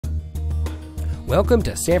Welcome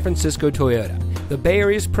to San Francisco Toyota, the Bay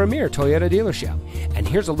Area's premier Toyota dealership. And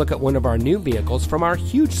here's a look at one of our new vehicles from our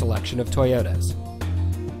huge selection of Toyotas.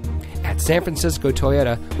 At San Francisco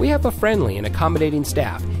Toyota, we have a friendly and accommodating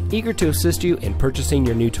staff eager to assist you in purchasing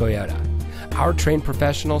your new Toyota. Our trained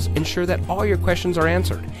professionals ensure that all your questions are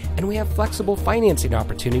answered, and we have flexible financing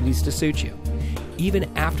opportunities to suit you.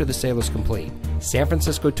 Even after the sale is complete, San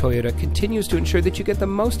Francisco Toyota continues to ensure that you get the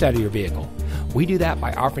most out of your vehicle. We do that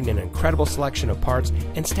by offering an incredible selection of parts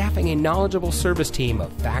and staffing a knowledgeable service team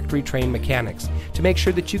of factory-trained mechanics to make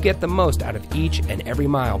sure that you get the most out of each and every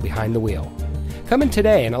mile behind the wheel. Come in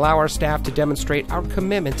today and allow our staff to demonstrate our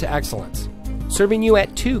commitment to excellence. Serving you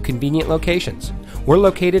at 2 convenient locations. We're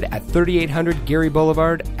located at 3800 Geary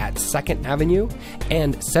Boulevard at 2nd Avenue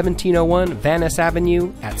and 1701 Van Ness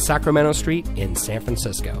Avenue at Sacramento Street in San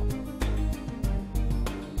Francisco.